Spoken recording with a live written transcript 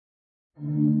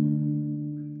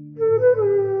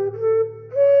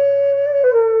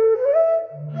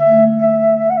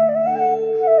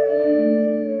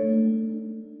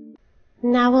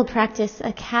Now we'll practice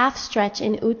a calf stretch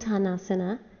in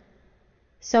Uttanasana.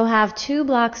 So have 2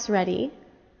 blocks ready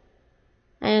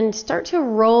and start to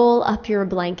roll up your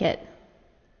blanket.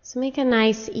 So make a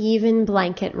nice even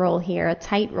blanket roll here, a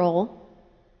tight roll.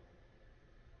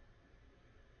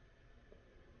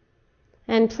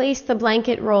 And place the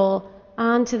blanket roll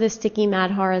onto the sticky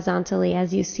mat horizontally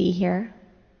as you see here.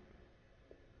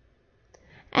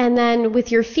 And then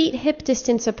with your feet hip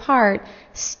distance apart,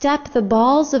 step the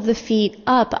balls of the feet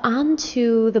up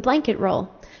onto the blanket roll.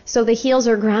 So the heels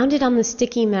are grounded on the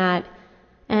sticky mat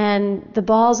and the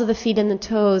balls of the feet and the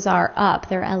toes are up,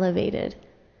 they're elevated.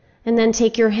 And then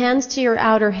take your hands to your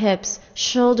outer hips,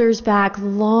 shoulders back,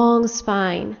 long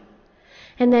spine.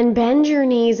 And then bend your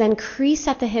knees and crease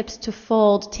at the hips to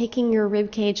fold, taking your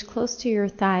rib cage close to your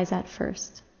thighs at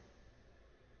first.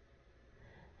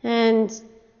 And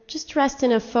just rest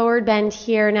in a forward bend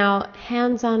here. Now,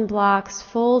 hands on blocks,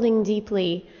 folding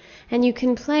deeply. And you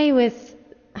can play with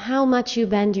how much you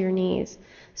bend your knees.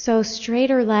 So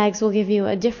straighter legs will give you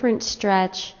a different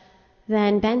stretch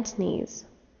than bent knees.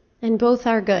 And both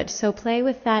are good. So play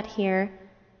with that here.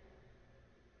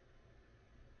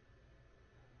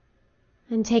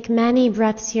 And take many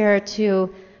breaths here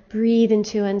to breathe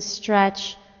into and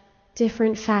stretch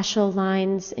different fascial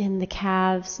lines in the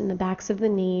calves, in the backs of the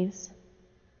knees.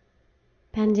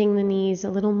 Bending the knees a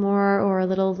little more or a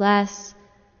little less,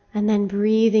 and then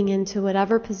breathing into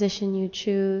whatever position you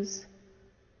choose.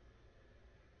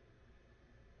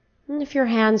 And if your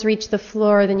hands reach the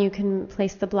floor, then you can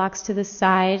place the blocks to the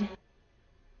side.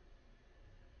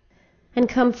 And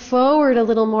come forward a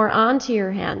little more onto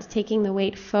your hands, taking the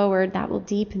weight forward. That will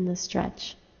deepen the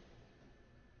stretch.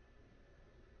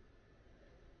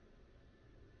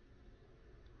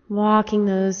 Walking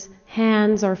those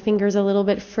hands or fingers a little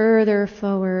bit further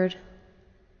forward.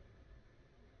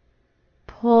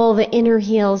 Pull the inner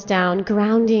heels down,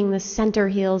 grounding the center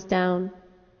heels down.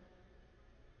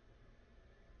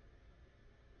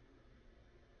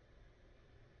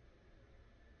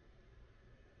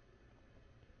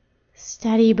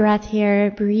 Steady breath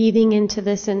here, breathing into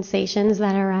the sensations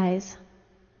that arise.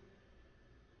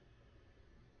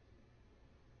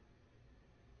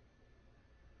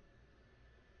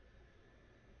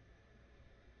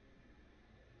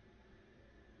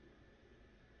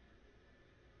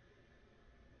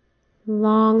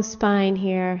 Long spine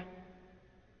here.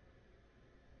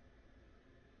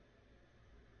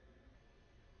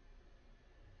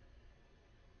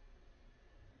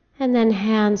 And then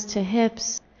hands to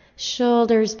hips,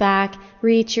 shoulders back,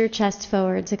 reach your chest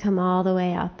forward to come all the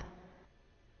way up.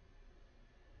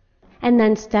 And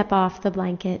then step off the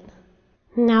blanket.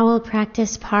 Now we'll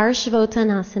practice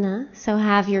Parshvottanasana, so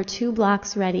have your 2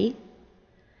 blocks ready.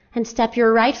 And step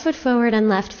your right foot forward and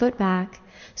left foot back.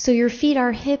 So your feet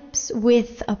are hips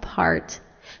width apart.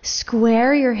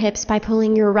 Square your hips by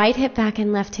pulling your right hip back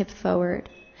and left hip forward.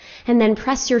 And then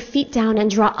press your feet down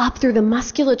and draw up through the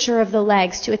musculature of the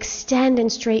legs to extend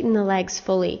and straighten the legs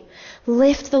fully.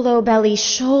 Lift the low belly,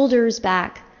 shoulders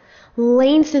back.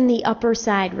 Lengthen the upper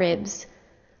side ribs.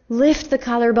 Lift the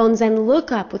collarbones and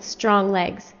look up with strong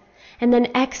legs. And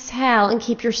then exhale and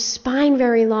keep your spine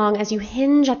very long as you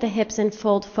hinge at the hips and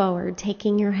fold forward,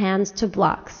 taking your hands to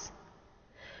blocks.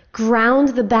 Ground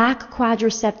the back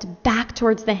quadricep back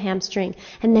towards the hamstring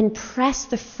and then press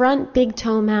the front big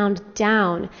toe mound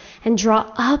down and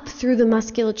draw up through the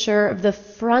musculature of the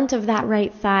front of that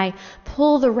right thigh.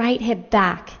 Pull the right hip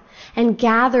back and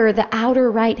gather the outer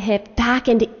right hip back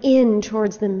and in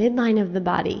towards the midline of the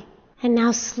body. And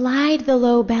now slide the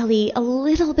low belly a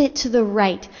little bit to the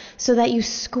right so that you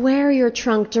square your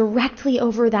trunk directly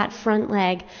over that front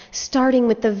leg, starting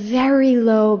with the very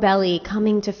low belly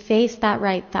coming to face that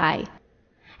right thigh.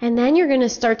 And then you're going to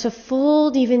start to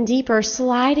fold even deeper,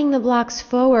 sliding the blocks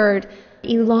forward,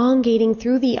 elongating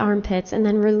through the armpits, and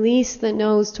then release the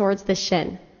nose towards the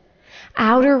shin.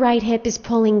 Outer right hip is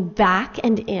pulling back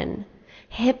and in.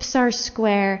 Hips are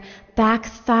square, back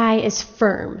thigh is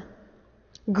firm.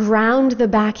 Ground the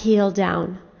back heel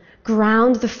down.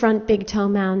 Ground the front big toe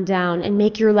mound down and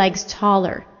make your legs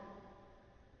taller.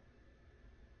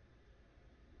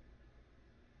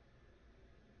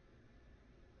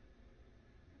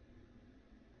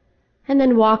 And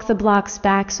then walk the blocks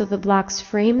back so the blocks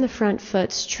frame the front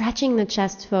foot, stretching the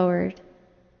chest forward.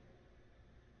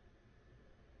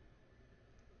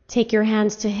 Take your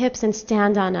hands to hips and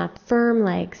stand on up. Firm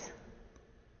legs.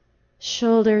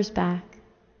 Shoulders back.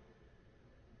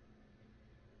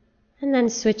 And then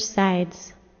switch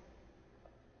sides.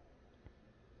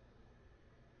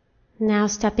 Now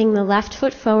stepping the left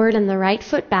foot forward and the right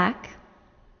foot back.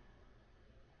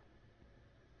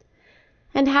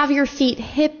 And have your feet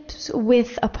hips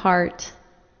width apart.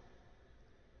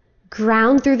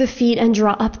 Ground through the feet and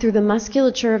draw up through the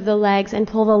musculature of the legs and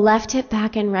pull the left hip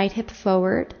back and right hip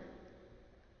forward.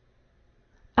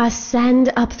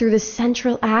 Ascend up through the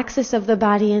central axis of the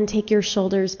body and take your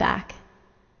shoulders back.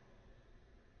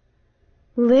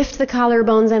 Lift the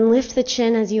collarbones and lift the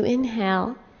chin as you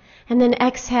inhale, and then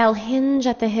exhale, hinge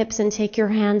at the hips and take your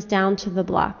hands down to the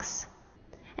blocks.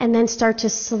 And then start to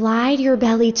slide your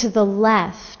belly to the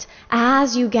left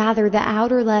as you gather the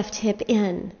outer left hip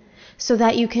in, so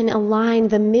that you can align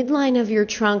the midline of your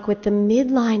trunk with the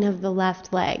midline of the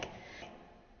left leg.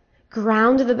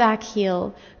 Ground the back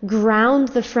heel, ground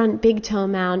the front big toe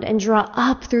mound, and draw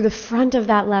up through the front of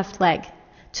that left leg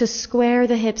to square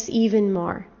the hips even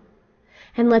more.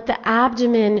 And let the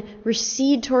abdomen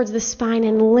recede towards the spine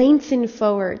and lengthen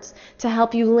forwards to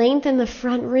help you lengthen the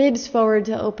front ribs forward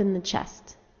to open the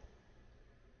chest.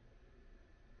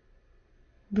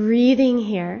 Breathing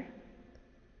here.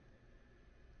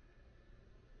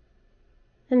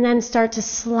 And then start to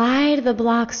slide the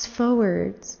blocks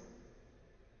forwards.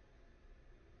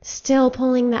 Still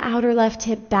pulling the outer left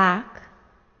hip back.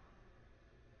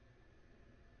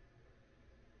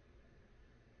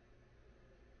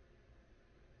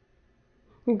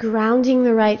 Grounding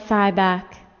the right thigh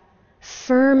back,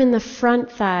 firm in the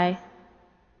front thigh.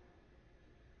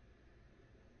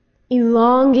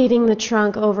 Elongating the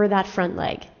trunk over that front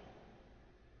leg.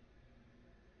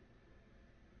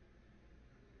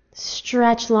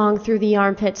 Stretch long through the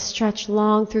armpits, stretch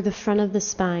long through the front of the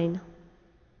spine.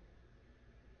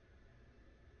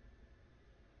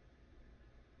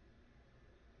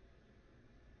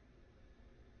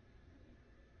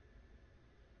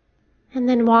 And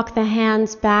then walk the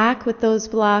hands back with those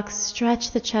blocks,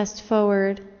 stretch the chest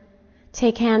forward,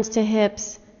 take hands to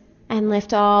hips, and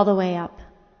lift all the way up.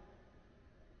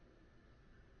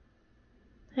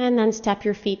 And then step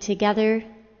your feet together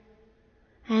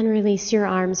and release your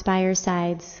arms by your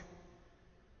sides.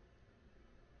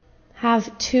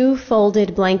 Have 2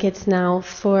 folded blankets now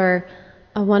for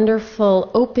a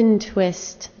wonderful open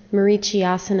twist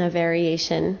Marichyasana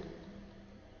variation.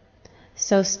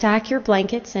 So stack your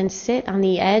blankets and sit on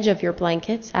the edge of your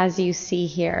blankets as you see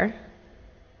here.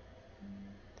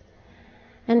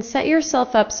 And set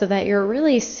yourself up so that you're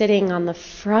really sitting on the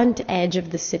front edge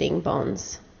of the sitting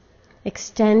bones.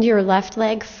 Extend your left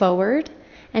leg forward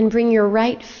and bring your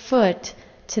right foot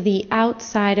to the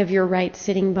outside of your right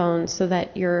sitting bone so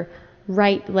that your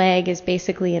right leg is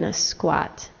basically in a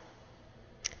squat.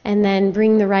 And then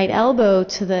bring the right elbow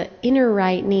to the inner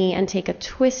right knee and take a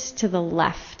twist to the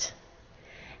left.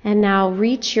 And now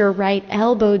reach your right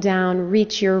elbow down,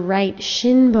 reach your right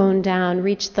shin bone down,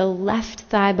 reach the left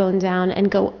thigh bone down,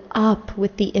 and go up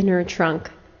with the inner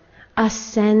trunk.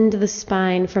 Ascend the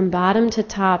spine from bottom to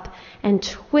top and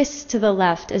twist to the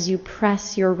left as you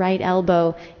press your right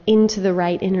elbow into the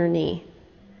right inner knee.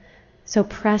 So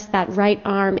press that right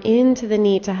arm into the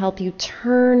knee to help you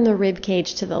turn the rib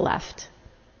cage to the left.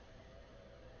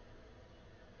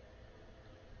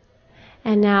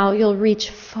 And now you'll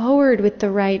reach forward with the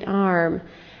right arm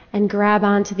and grab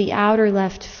onto the outer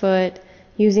left foot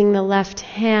using the left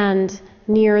hand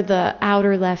near the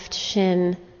outer left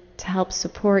shin to help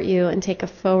support you, and take a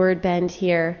forward bend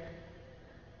here.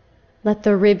 Let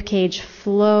the rib cage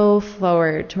flow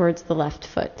forward towards the left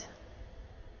foot.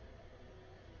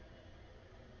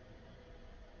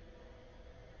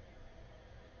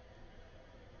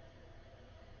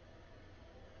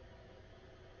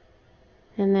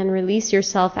 And then release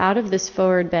yourself out of this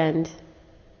forward bend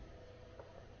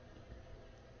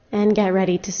and get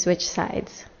ready to switch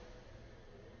sides.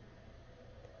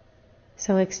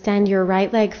 So extend your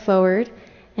right leg forward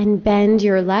and bend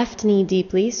your left knee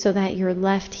deeply so that your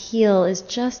left heel is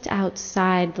just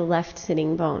outside the left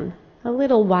sitting bone, a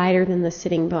little wider than the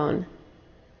sitting bone.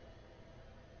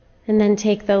 And then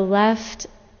take the left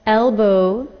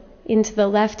elbow into the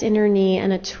left inner knee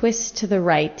and a twist to the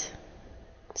right.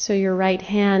 So your right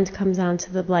hand comes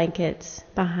onto the blankets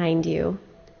behind you.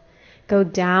 Go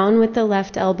down with the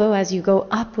left elbow as you go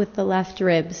up with the left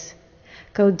ribs.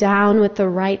 Go down with the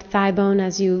right thigh bone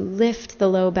as you lift the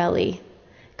low belly.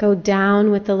 Go down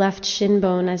with the left shin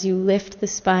bone as you lift the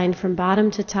spine from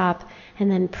bottom to top, and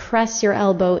then press your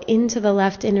elbow into the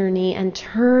left inner knee and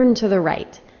turn to the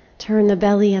right. Turn the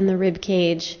belly and the rib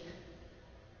cage.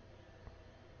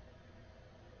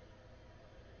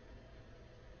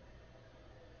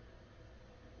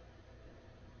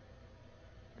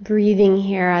 Breathing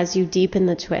here as you deepen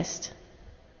the twist.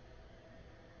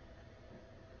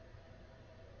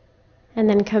 And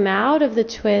then come out of the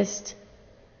twist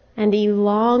and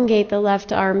elongate the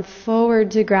left arm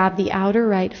forward to grab the outer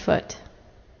right foot.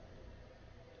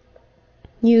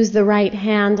 Use the right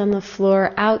hand on the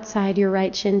floor outside your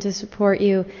right shin to support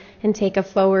you and take a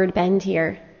forward bend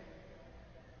here.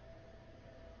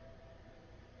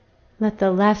 Let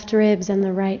the left ribs and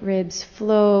the right ribs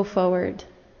flow forward.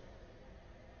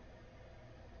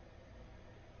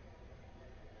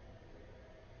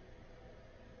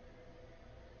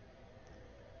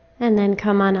 And then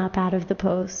come on up out of the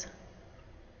pose.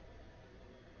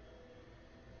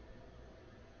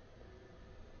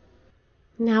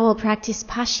 Now we'll practice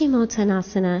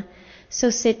Paschimottanasana. So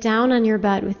sit down on your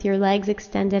butt with your legs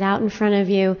extended out in front of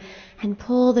you and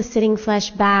pull the sitting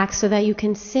flesh back so that you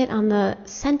can sit on the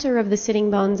center of the sitting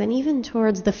bones and even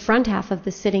towards the front half of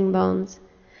the sitting bones.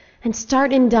 And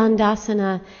start in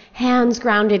Dandasana, hands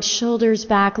grounded, shoulders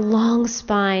back, long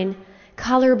spine,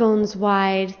 collarbones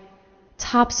wide,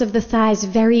 tops of the thighs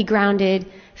very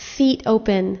grounded, feet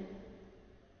open.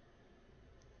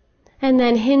 And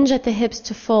then hinge at the hips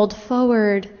to fold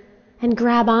forward and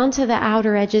grab onto the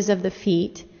outer edges of the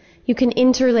feet. You can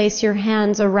interlace your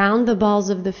hands around the balls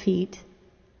of the feet.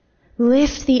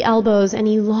 Lift the elbows and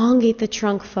elongate the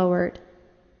trunk forward.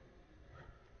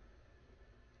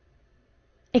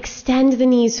 Extend the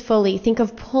knees fully. Think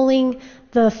of pulling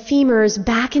the femurs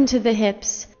back into the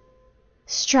hips.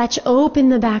 Stretch open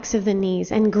the backs of the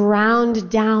knees and ground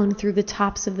down through the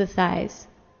tops of the thighs.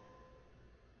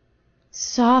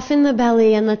 Soften the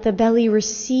belly and let the belly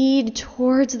recede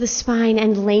towards the spine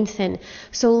and lengthen.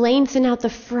 So lengthen out the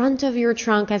front of your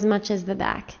trunk as much as the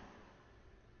back.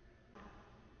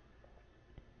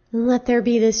 And let there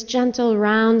be this gentle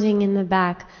rounding in the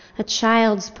back, a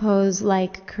child's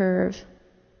pose-like curve.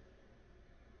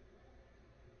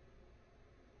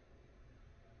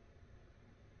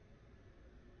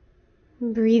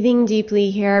 Breathing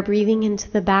deeply here, breathing into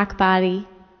the back body.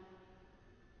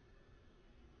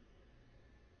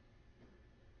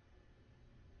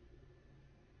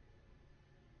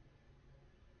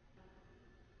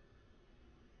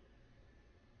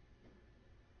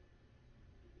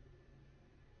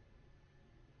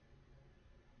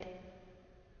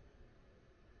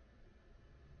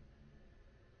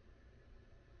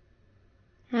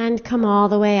 And come all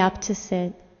the way up to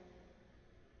sit.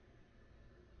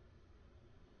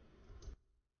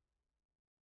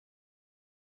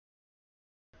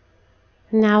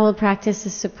 Now we'll practice a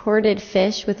supported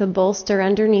fish with a bolster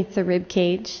underneath the rib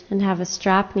cage and have a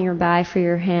strap nearby for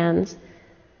your hands.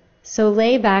 So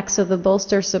lay back so the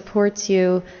bolster supports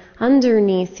you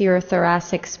underneath your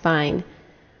thoracic spine.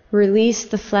 Release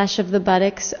the flesh of the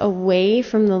buttocks away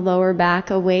from the lower back,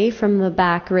 away from the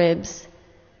back ribs.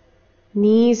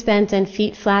 Knees bent and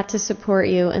feet flat to support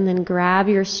you, and then grab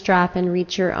your strap and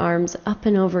reach your arms up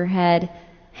and overhead,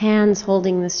 hands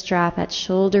holding the strap at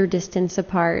shoulder distance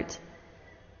apart.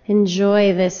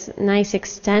 Enjoy this nice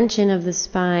extension of the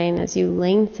spine as you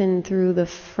lengthen through the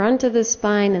front of the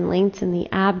spine and lengthen the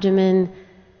abdomen,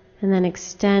 and then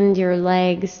extend your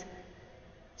legs.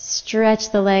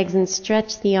 Stretch the legs and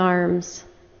stretch the arms.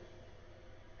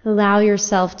 Allow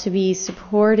yourself to be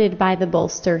supported by the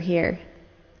bolster here.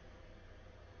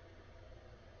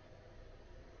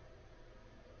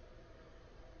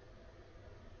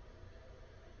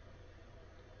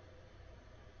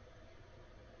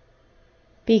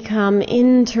 Become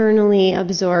internally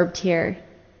absorbed here.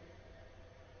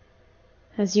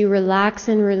 As you relax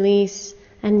and release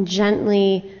and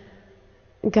gently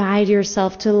guide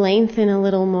yourself to lengthen a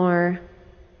little more.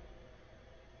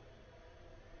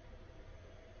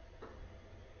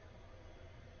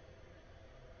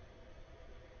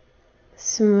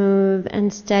 Smooth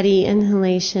and steady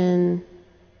inhalation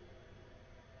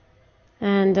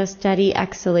and a steady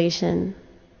exhalation.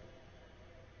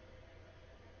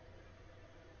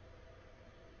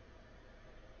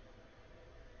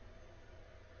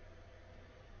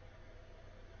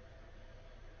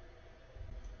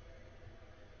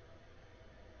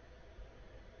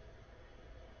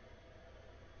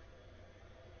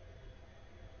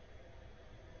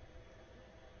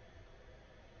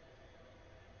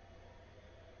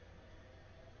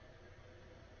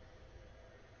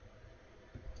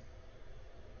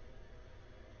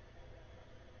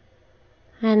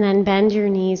 And then bend your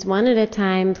knees one at a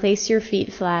time, place your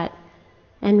feet flat,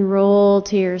 and roll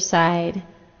to your side.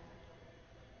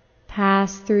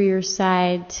 Pass through your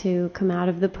side to come out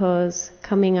of the pose,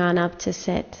 coming on up to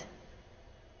sit.